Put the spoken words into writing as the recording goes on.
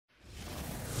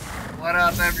What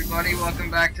up, everybody? Welcome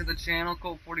back to the channel.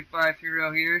 Colt 45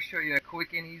 Hero here. Show you a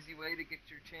quick and easy way to get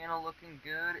your channel looking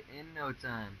good in no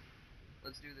time.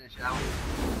 Let's do this, shall we?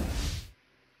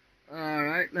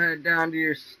 Alright, head down to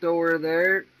your store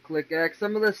there. Click X.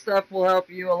 Some of this stuff will help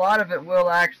you. A lot of it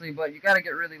will actually, but you gotta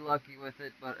get really lucky with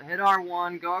it. But hit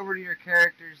R1, go over to your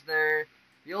characters there.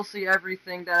 You'll see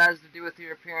everything that has to do with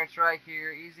your appearance right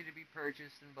here. Easy to be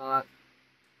purchased and bought.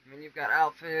 I mean, you've got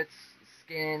outfits,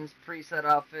 skins, preset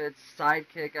outfits,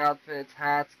 sidekick outfits,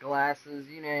 hats, glasses,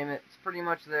 you name it. It's pretty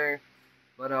much there.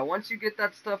 But once you get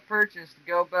that stuff purchased,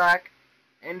 go back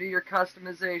into your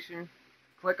customization,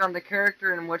 click on the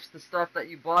character in which the stuff that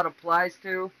you bought applies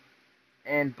to,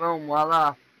 and boom,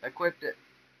 voila, equipped it.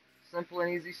 Simple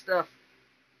and easy stuff.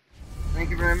 Thank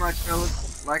you very much,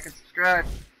 fellas. Like and subscribe.